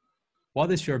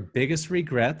 What is your biggest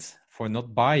regret for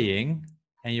not buying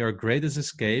and your greatest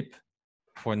escape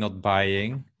for not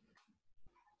buying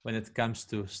when it comes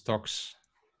to stocks?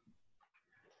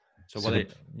 So what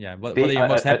are you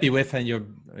most happy with and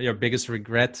your biggest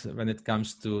regret when it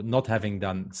comes to not having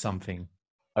done something?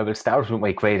 I will start with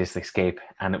my greatest escape,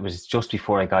 and it was just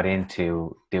before I got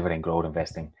into dividend growth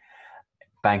investing.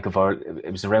 Bank of Ireland,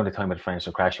 it was around the time of the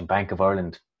financial crash, and Bank of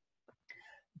Ireland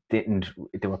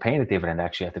they were paying a dividend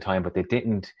actually at the time, but they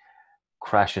didn't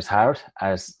crash as hard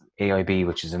as AIB,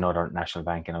 which is another national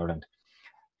bank in Ireland.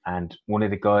 And one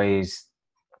of the guys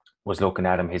was looking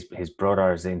at him, his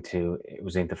brother was into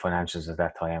financials at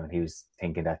that time, and he was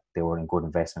thinking that they were in good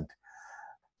investment.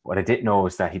 What I didn't know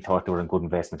is that he thought they were a good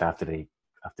investment after they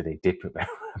dipped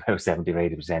about 70 or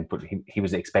 80%, but he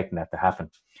was expecting that to happen.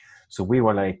 So we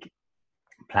were like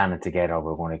planning together,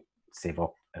 we're going to save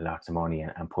up a lot of money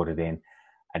and put it in.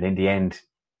 And in the end,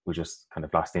 we just kind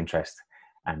of lost interest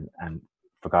and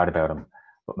forgot about them.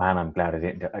 But man, I'm glad I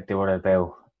didn't. They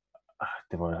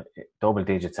were double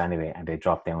digits anyway, and they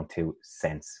dropped down to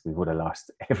cents. We would have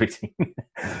lost everything.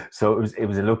 So it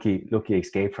was a lucky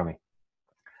escape for me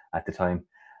at the time.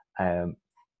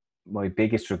 My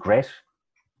biggest regret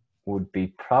would be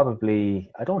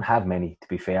probably, I don't have many, to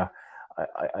be fair.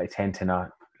 I tend to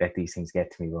not let these things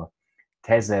get to me. But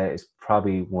Tesla is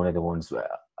probably one of the ones where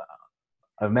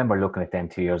I remember looking at them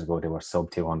 2 years ago. They were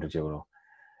sub €200,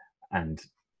 and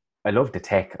I love the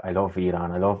tech. I love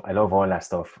Elon. I love all that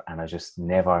stuff, and I just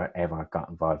never ever got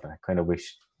involved. And I kind of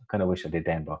wish I did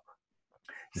then. But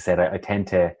as I said, I tend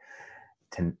to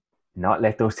not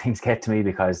let those things get to me,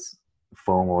 because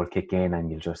FOMO will kick in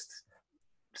and you'll just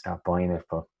start buying it.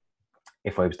 But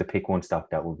if I was to pick one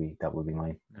stock, that would be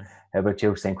mine. Yeah. How about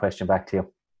you? Same question back to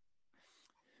you.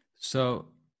 So,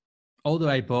 although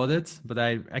I bought it, but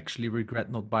I actually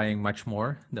regret not buying much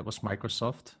more. That was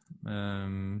Microsoft.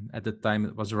 At the time,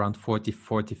 it was around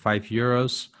 45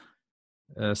 euros.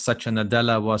 Satya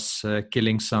Nadella was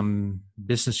killing some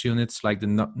business units like the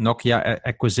Nokia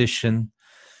acquisition.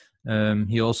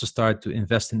 He also started to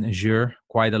invest in Azure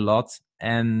quite a lot.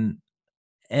 And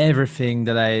everything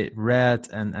that I read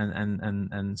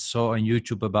and saw on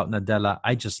YouTube about Nadella,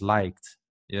 I just liked.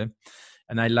 Yeah.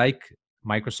 And I like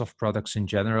Microsoft products in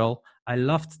general. I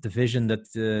loved the vision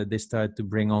that they started to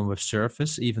bring on with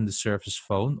Surface, even the Surface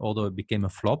phone, although it became a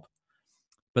flop.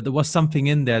 But there was something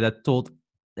in there that told,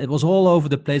 it was all over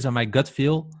the place on my gut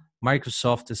feel,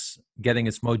 Microsoft is getting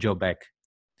its mojo back.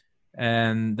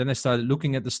 And then I started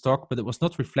looking at the stock, but it was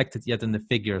not reflected yet in the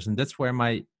figures. And that's where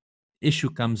my issue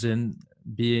comes in,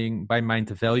 being by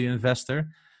mind a value investor.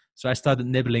 So I started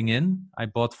nibbling in. I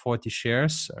bought 40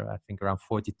 shares, or I think around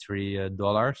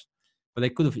 $43. But I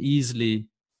could have easily,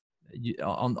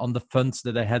 on the funds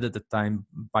that I had at the time,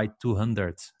 buy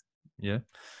 200. Yeah.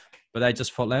 But I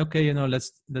just thought, like, okay,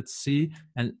 let's see,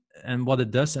 and what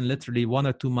it does. And literally 1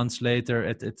 or 2 months later,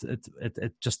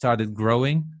 it just started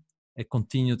growing. It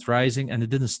continued rising, and it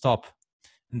didn't stop.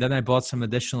 And then I bought some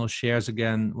additional shares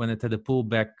again when it had a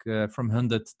pullback from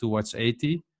 100 towards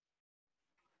 80.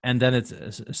 And then it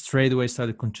straight away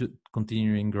started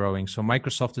continuing growing. So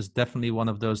Microsoft is definitely one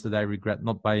of those that I regret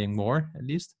not buying more, at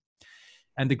least.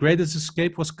 And the greatest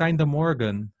escape was Kinder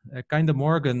Morgan. Kinder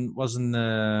Morgan was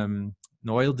an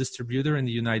oil distributor in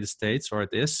the United States, or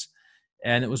it is.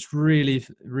 And it was really,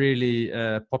 really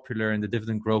popular in the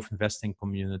dividend growth investing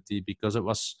community, because it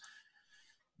was,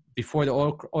 before the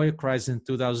oil crisis in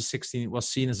 2016, it was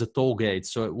seen as a toll gate.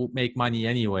 So it would make money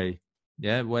anyway.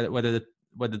 Yeah,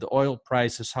 whether the oil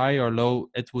price is high or low,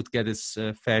 it would get its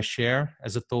fair share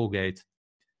as a toll gate.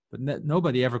 But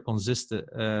nobody ever considered,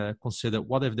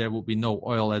 what if there would be no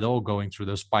oil at all going through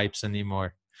those pipes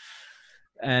anymore?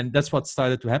 And that's what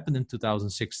started to happen in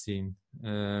 2016.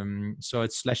 So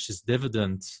it slashed its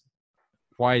dividend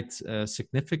quite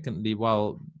significantly,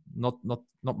 while not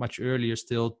much earlier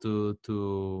still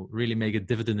to really make a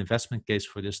dividend investment case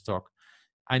for this stock.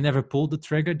 I never pulled the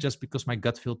trigger just because my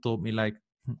gut feel told me, like,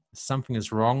 something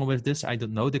is wrong with this. I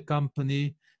don't know the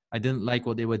company. I didn't like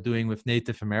what they were doing with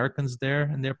Native Americans there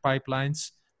in their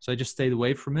pipelines. So I just stayed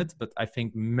away from it. But I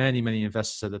think many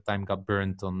investors at the time got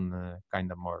burned on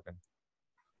Kinder Morgan.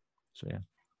 So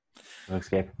yeah.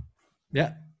 Okay.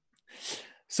 Yeah.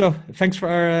 So thanks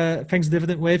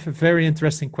Dividend Wave. A very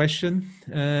interesting question.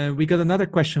 We got another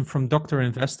question from Dr.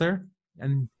 Investor,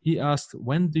 and he asked,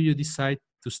 when do you decide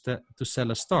to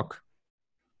sell a stock?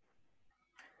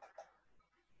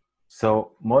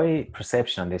 So my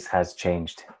perception on this has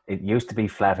changed. It used to be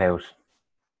flat out,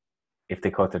 if they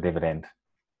cut their dividend,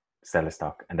 sell a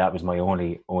stock. And that was my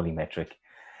only metric.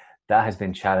 That has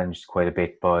been challenged quite a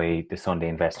bit by the Sunday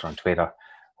Investor on Twitter,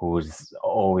 who's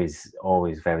always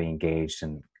very engaged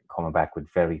and coming back with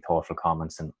very thoughtful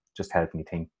comments and just helping me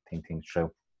think things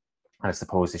through. And I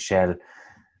suppose the Shell,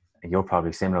 you're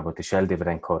probably similar, but the Shell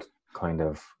dividend cut kind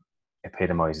of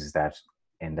epitomizes that,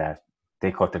 in that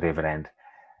they cut the dividend.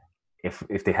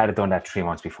 If they had done that 3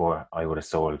 months before, I would have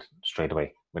sold straight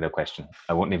away without question.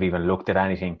 I wouldn't have even looked at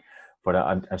anything. But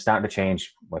I'm starting to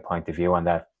change my point of view on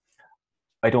that.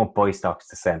 I don't buy stocks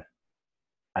to sell,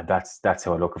 and that's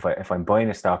how I look. If I'm buying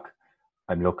a stock,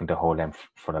 I'm looking to hold them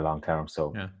for the long term.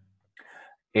 So yeah.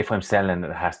 If I'm selling,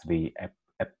 it has to be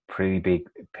a pretty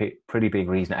big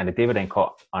reason, and the dividend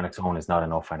cut on its own is not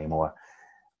enough anymore.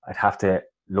 I'd have to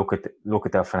look at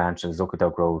their financials, look at their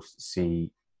growth,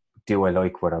 see do I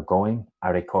like where they're going?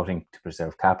 Are they cutting to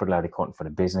preserve capital? Are they cutting for the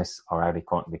business, or are they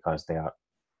cutting because they are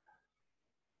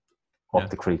up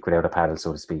the creek without a paddle,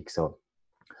 so to speak? So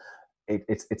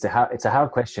it's a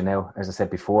hard question now. As I said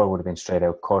before, it would have been straight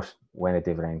out cut when a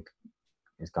dividend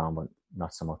is gone, but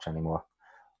not so much anymore.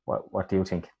 What do you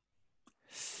think?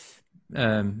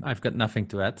 I've got nothing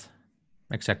to add.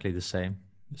 Exactly the same.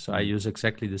 So I use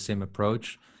exactly the same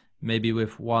approach, maybe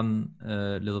with one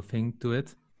little thing to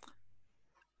it.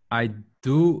 I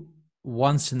do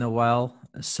once in a while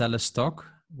sell a stock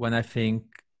when I think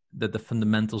that the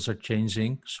fundamentals are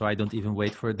changing. So I don't even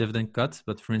wait for a dividend cut.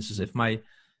 But for instance, if my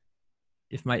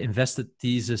invested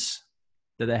thesis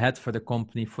that I had for the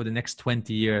company for the next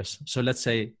 20 years. So let's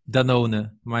say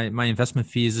Danone, my investment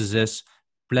thesis is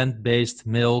plant-based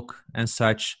milk and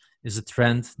such is a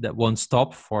trend that won't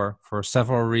stop for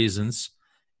several reasons.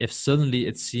 If suddenly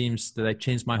it seems that I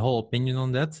changed my whole opinion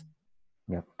on that,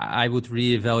 I would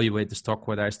reevaluate the stock,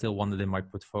 whether I still want it in my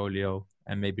portfolio,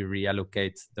 and maybe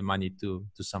reallocate the money to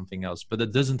something else. But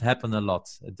it doesn't happen a lot.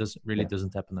 It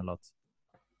doesn't happen a lot.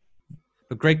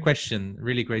 But great question,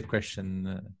 really great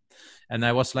question. And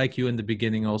I was like you in the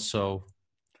beginning also,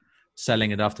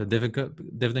 selling it after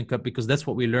dividend cut, because that's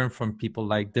what we learn from people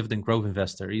like Dividend Growth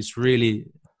Investor. He's really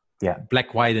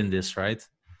black white in this, right?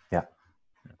 Yeah.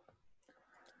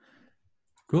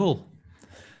 Cool.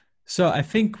 So I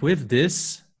think with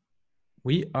this,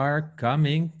 we are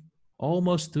coming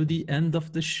almost to the end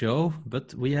of the show,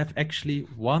 but we have actually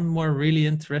one more really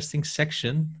interesting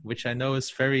section, which I know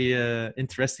is very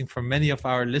interesting for many of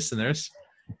our listeners.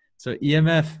 So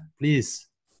EMF, please,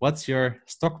 what's your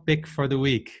stock pick for the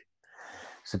week?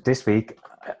 So this week,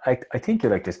 I think you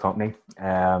like this company.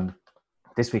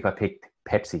 This week I picked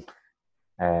Pepsi.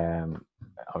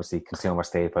 Obviously consumer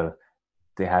staple.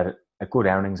 They had a good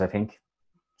earnings, I think,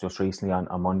 just recently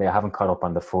on Monday. I haven't caught up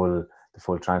on the full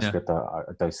transcript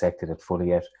or dissected it fully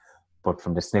yet, but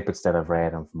from the snippets that I've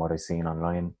read and from what I've seen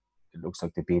online, it looks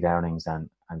like they beat earnings and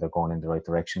they're going in the right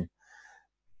direction.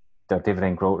 Their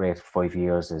dividend growth rate for 5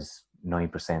 years is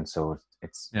 9%, so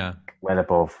it's well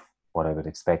above what I would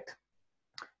expect.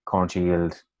 Current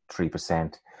yield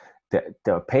 3%.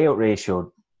 The payout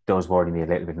ratio does worry me a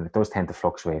little bit, and it does tend to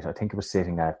fluctuate. I think it was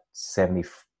sitting at 72%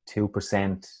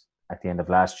 at the end of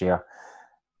last year.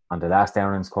 On the last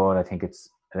earnings call, I think it's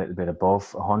a little bit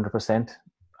above 100%.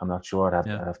 I'm not sure. I'd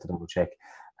have to double check.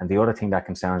 And the other thing that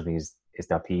concerns me is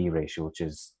their PE ratio, which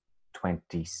is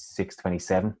 26,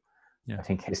 27. Yeah. I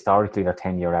think historically their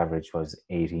 10-year average was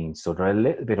 18. So they're a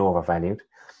little bit overvalued.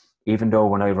 Even though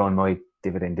when I run my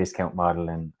dividend discount model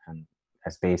and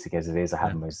as basic as it is, I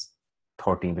have them as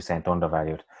 13%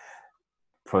 undervalued.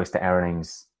 Price to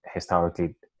earnings,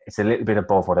 historically, it's a little bit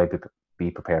above what I'd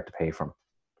be prepared to pay for them.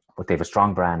 But they have a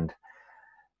strong brand.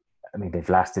 I mean, they've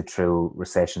lasted through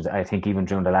recessions. I think even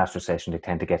during the last recession, they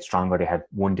tend to get stronger. They had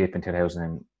one dip in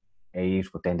 2008,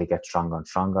 but then they get stronger and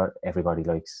stronger. Everybody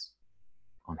likes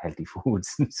unhealthy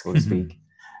foods, so to speak.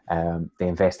 They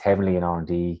invest heavily in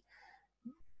R&D.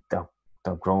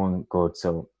 They're growing good.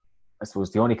 So I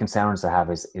suppose the only concerns I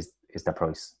have is the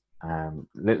price. A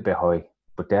little bit high,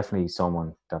 but definitely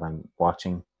someone that I'm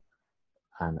watching.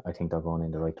 And I think they're going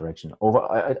in the right direction.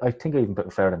 I think I even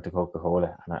prefer them to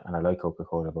Coca-Cola, and I like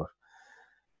Coca-Cola, but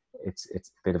it's a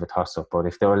bit of a toss-up. But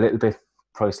if they're a little bit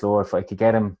price lower, if I could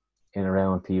get them in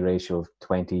around P ratio of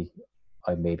 20,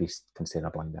 I'd maybe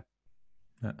consider buying them.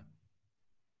 Yeah.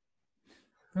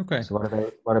 Okay. So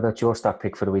what about your stock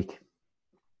pick for the week?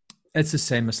 It's the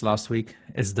same as last week.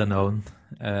 It's Danone.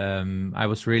 I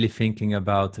was really thinking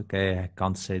about, I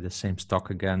can't say the same stock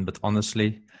again, but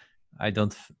honestly, I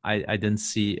didn't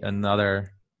see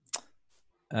another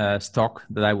stock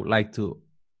that I would like to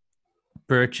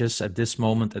purchase at this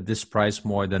moment at this price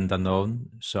more than Danone.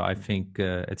 So I think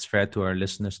it's fair to our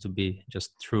listeners to be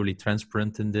just truly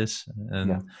transparent in this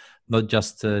and not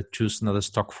just choose another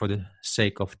stock for the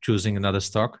sake of choosing another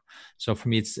stock. So for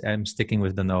me, I'm sticking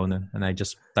with Danone, and I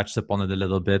just touched upon it a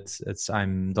little bit.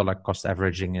 I'm dollar cost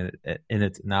averaging in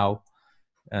it now.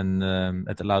 And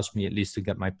it allows me at least to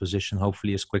get my position,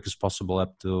 hopefully as quick as possible,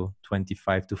 up to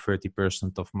 25 to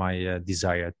 30% of my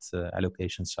desired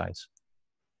allocation size.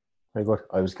 Very good.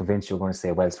 I was convinced you were going to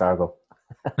say Wells Fargo.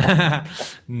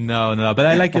 No. But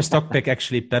I like your stock pick,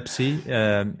 actually, Pepsi.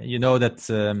 You know that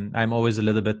I'm always a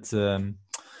little bit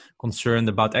concerned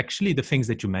about actually the things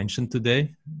that you mentioned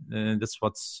today. That's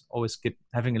what's always kept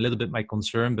having a little bit my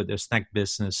concern. But their snack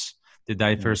business, the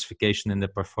diversification in the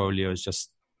portfolio is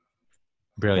just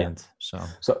brilliant. So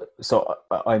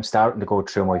I'm starting to go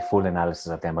through my full analysis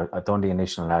of them. I've done the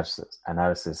initial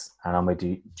analysis, and on my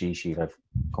G sheet I've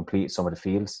completed some of the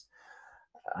fields,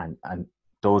 and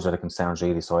those are the concerns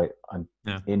really. So I'm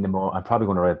probably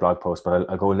going to write a blog post, but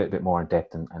I'll go a little bit more in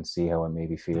depth and see how I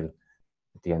maybe feel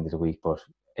at the end of the week. But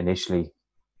initially,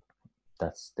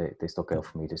 they stuck out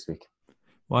for me this week.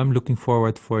 Well, I'm looking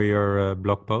forward for your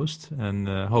blog post, and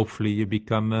hopefully you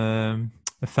become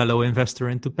a fellow investor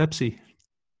into Pepsi.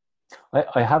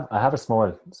 I have a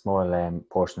small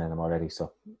portion in them already.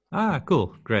 So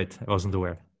cool, great. I wasn't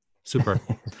aware. Super.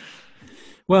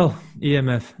 Well,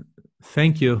 EMF,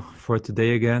 thank you for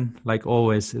today again. Like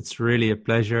always, it's really a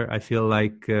pleasure. I feel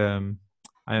like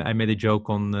I made a joke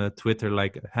on Twitter,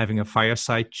 like having a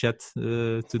fireside chat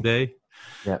today.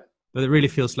 Yeah. But it really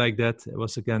feels like that. It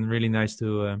was, again, really nice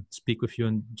to speak with you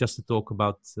and just to talk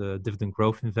about dividend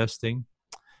growth investing.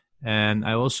 And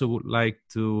I also would like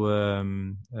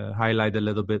to highlight a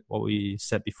little bit what we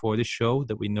said before the show,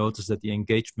 that we noticed that the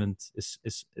engagement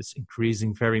is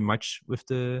increasing very much with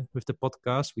the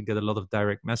podcast. We get a lot of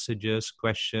direct messages,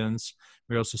 questions.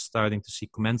 We're also starting to see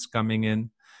comments coming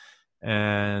in.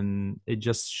 And it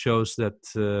just shows that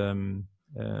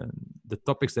the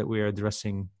topics that we are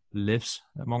addressing lives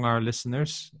among our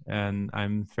listeners, and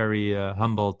I'm very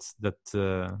humbled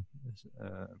that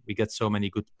we get so many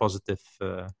good positive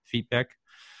feedback.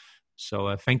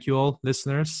 So thank you all,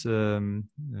 listeners.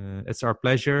 It's our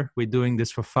pleasure. We're doing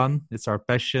this for fun. It's our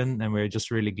passion, and we're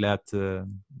just really glad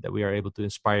that we are able to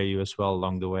inspire you as well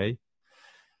along the way.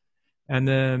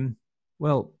 And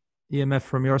well, EMF,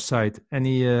 from your side,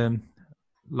 any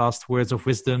last words of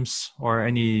wisdoms or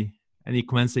any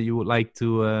comments that you would like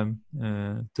to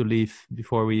leave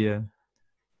before we?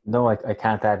 No, I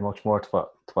can't add much more to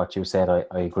what you said.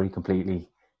 I agree completely.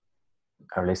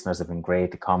 Our listeners have been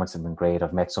great. The comments have been great.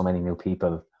 I've met so many new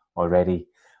people already.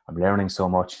 I'm learning so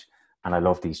much, and I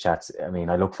love these chats. I mean,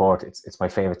 I look forward. It's my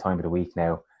favorite time of the week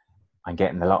now. I'm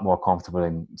getting a lot more comfortable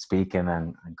in speaking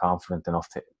and confident enough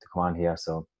to come on here.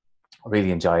 So I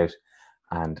really enjoy it,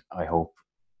 and I hope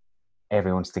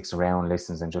everyone sticks around,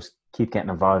 listens, and just keep getting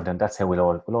involved. And that's how we'll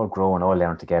all grow and all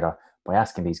learn together, by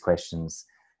asking these questions,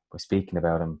 by speaking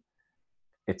about them.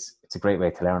 It's a great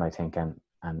way to learn, I think. And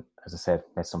as I said,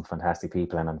 met some fantastic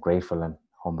people, and I'm grateful and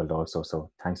humbled also.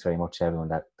 So thanks very much to everyone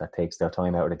that takes their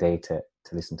time out of the day to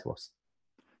listen to us.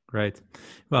 Great.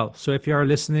 Well, so if you are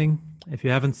listening, if you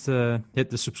haven't hit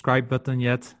the subscribe button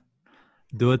yet,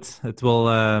 do it. It will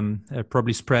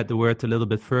probably spread the word a little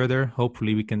bit further.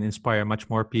 Hopefully we can inspire much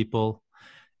more people.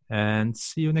 And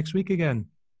see you next week again.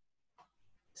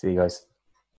 See you guys.